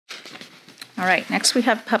All right, next we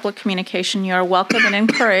have public communication. You are welcome and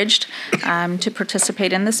encouraged to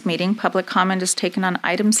participate in this meeting. Public comment is taken on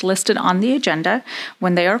items listed on the agenda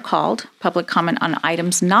when they are called. Public comment on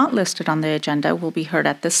items not listed on the agenda will be heard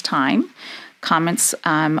at this time. Comments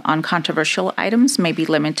on controversial items may be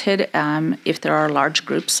limited if there are large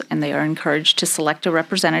groups, and they are encouraged to select a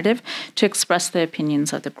representative to express the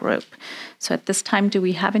opinions of the group. So at this time, do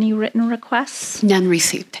we have any written requests? None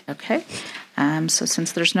received. Okay. So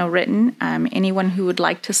since there's no written, anyone who would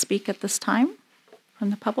like to speak at this time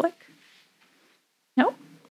from the public?